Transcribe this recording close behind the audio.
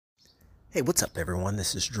Hey, what's up, everyone?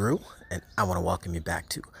 This is Drew, and I want to welcome you back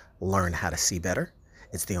to Learn How to See Better.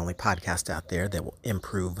 It's the only podcast out there that will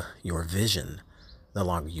improve your vision the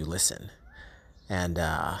longer you listen. And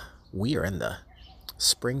we are in the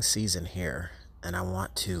spring season here, and I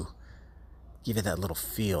want to give you that little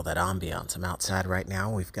feel, that ambiance. I'm outside right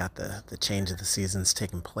now. We've got the change of the seasons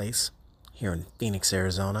taking place here in Phoenix,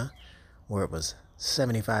 Arizona, where it was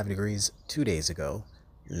 75 degrees 2 days ago,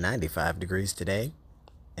 95 degrees today,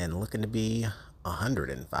 and looking to be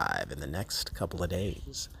 105 in the next couple of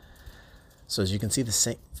days. So as you can see,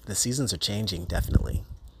 the seasons are changing definitely,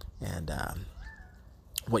 and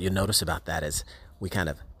what you'll notice about that is we kind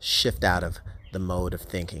of shift out of the mode of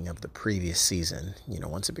thinking of the previous season.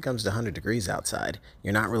 Once it becomes 100 degrees outside,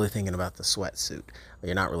 you're not really thinking about the sweatsuit, or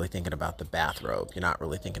you're not really thinking about the bathrobe, you're not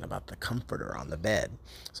really thinking about the comforter on the bed.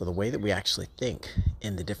 So the way that we actually think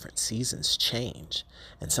in the different seasons change,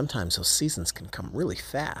 and sometimes those seasons can come really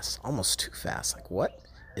fast, almost too fast. Like, what?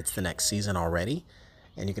 It's the next season already?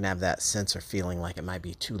 And you can have that sense or feeling like it might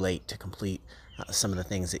be too late to complete some of the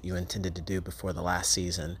things that you intended to do before the last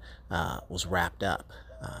season was wrapped up.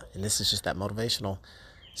 And this is just that motivational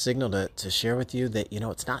signal to share with you that,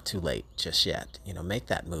 it's not too late just yet. Make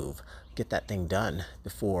that move, get that thing done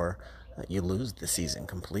before you lose the season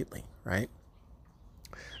completely, right?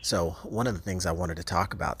 So one of the things I wanted to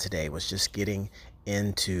talk about today was just getting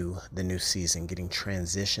into the new season, getting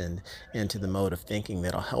transitioned into the mode of thinking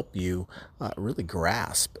that'll help you really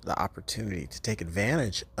grasp the opportunity to take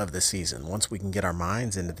advantage of the season. Once we can get our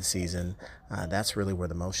minds into the season, that's really where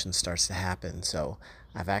the motion starts to happen. So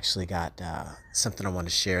I've actually got something I want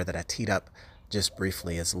to share that I teed up just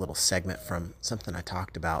briefly as a little segment from something I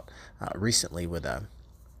talked about recently with a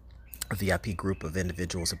VIP group of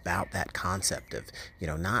individuals about that concept of,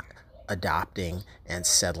 not adopting and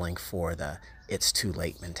settling for the it's too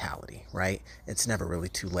late mentality, right? It's never really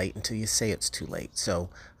too late until you say it's too late. So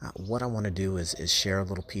what I want to do is share a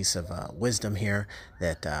little piece of wisdom here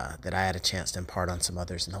that I had a chance to impart on some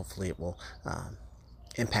others, and hopefully it will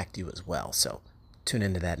impact you as well. So tune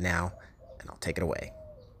into that now, and I'll take it away.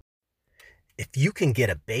 If you can get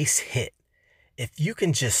a base hit, if you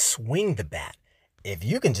can just swing the bat, if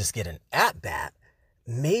you can just get an at bat,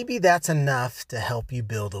 maybe that's enough to help you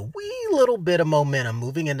build a wee little bit of momentum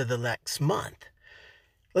moving into the next month.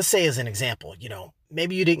 Let's say, as an example,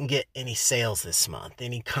 maybe you didn't get any sales this month,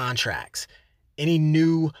 any contracts, any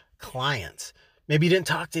new clients. Maybe you didn't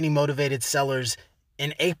talk to any motivated sellers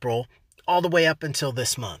in April all the way up until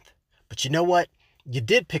this month. But you know what? You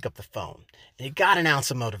did pick up the phone and you got an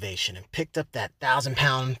ounce of motivation and picked up that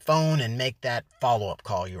 1,000-pound phone and make that follow-up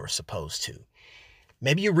call you were supposed to.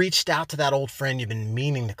 Maybe you reached out to that old friend you've been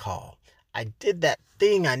meaning to call. I did that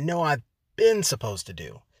thing I know I've been supposed to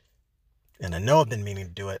do. And I know I've been meaning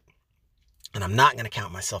to do it. And I'm not going to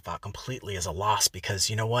count myself out completely as a loss, because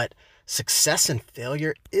you know what? Success and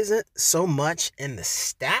failure isn't so much in the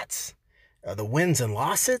stats or the wins and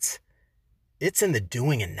losses. It's in the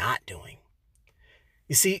doing and not doing.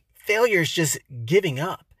 You see, failure is just giving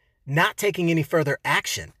up, not taking any further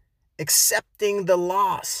action, accepting the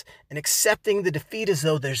loss and accepting the defeat as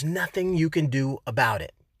though there's nothing you can do about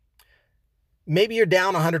it. Maybe you're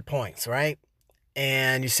down 100 points, right?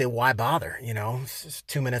 And you say, why bother? It's just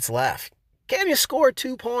 2 minutes left. Can you score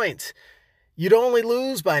 2 points? You'd only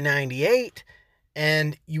lose by 98,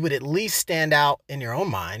 and you would at least stand out in your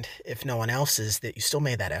own mind, if no one else's, that you still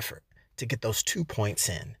made that effort to get those 2 points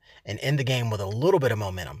in and end the game with a little bit of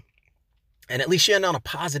momentum. And at least you end on a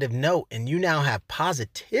positive note, and you now have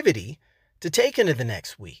positivity to take into the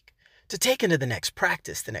next week, to take into the next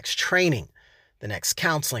practice, the next training, the next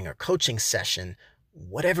counseling or coaching session,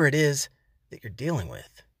 whatever it is that you're dealing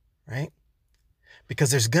with, right? Because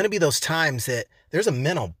there's going to be those times that there's a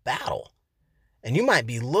mental battle, and you might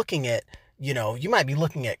be looking at,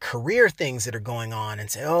 career things that are going on and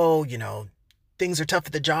say, oh, things are tough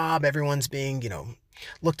at the job. Everyone's being,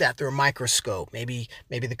 looked at through a microscope. Maybe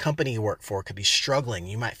the company you work for could be struggling.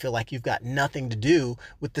 You might feel like you've got nothing to do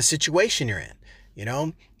with the situation you're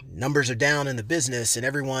in. Numbers are down in the business and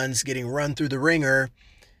everyone's getting run through the ringer,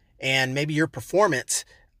 and maybe your performance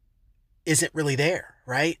isn't really there,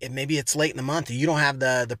 right? And maybe it's late in the month and you don't have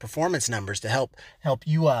the performance numbers to help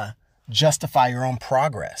you justify your own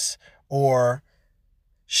progress or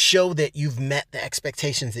show that you've met the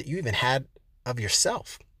expectations that you even had of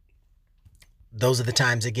yourself. Those are the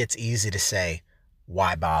times it gets easy to say,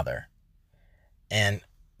 why bother? And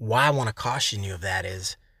why I want to caution you of that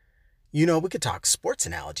is, we could talk sports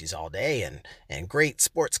analogies all day and great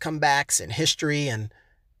sports comebacks and history. And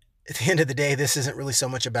at the end of the day, this isn't really so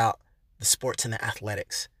much about the sports and the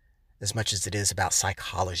athletics as much as it is about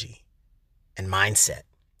psychology and mindset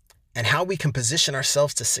and how we can position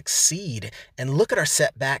ourselves to succeed and look at our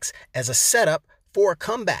setbacks as a setup for a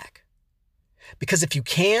comeback. Because if you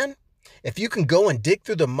can go and dig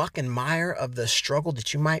through the muck and mire of the struggle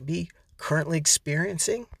that you might be currently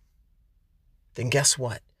experiencing, then guess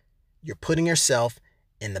what? You're putting yourself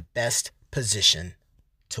in the best position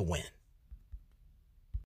to win.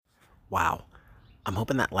 Wow. I'm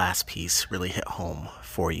hoping that last piece really hit home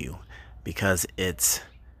for you, because it's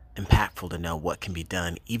impactful to know what can be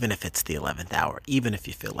done, even if it's the 11th hour, even if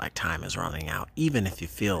you feel like time is running out, even if you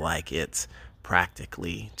feel like it's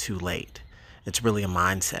practically too late. It's really a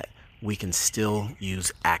mindset. We can still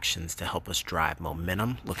use actions to help us drive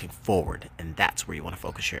momentum looking forward, and that's where you want to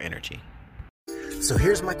focus your energy. So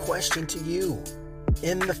here's my question to you.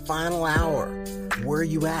 In the final hour, where are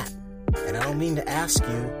you at? And I don't mean to ask you,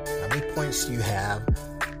 how many points do you have?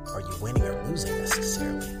 Are you winning or losing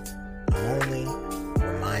necessarily? I'm only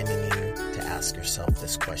reminding you to ask yourself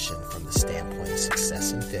this question from the standpoint of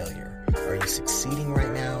success and failure. Are you succeeding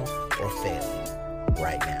right now or failing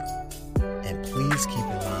right now? And please keep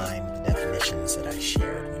in mind the definitions that I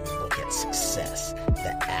shared when you look at success,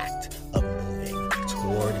 the act of moving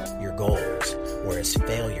toward your goals, whereas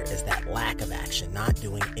failure is that lack of action, not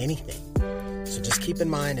doing anything. So just keep in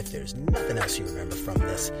mind, if there's nothing else you remember from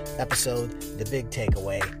this episode, the big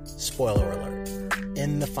takeaway, spoiler alert,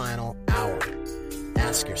 in the final hour,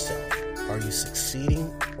 ask yourself, are you succeeding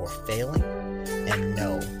or failing? And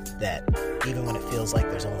know that even when it feels like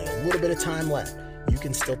there's only a little bit of time left, you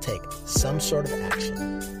can still take some sort of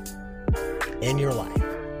action in your life,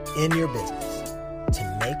 in your business,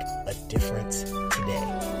 to make a difference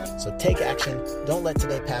today. So take action. Don't let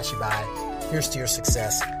today pass you by. Here's to your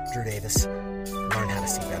success. Drew Davis. Learn how to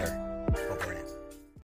see better.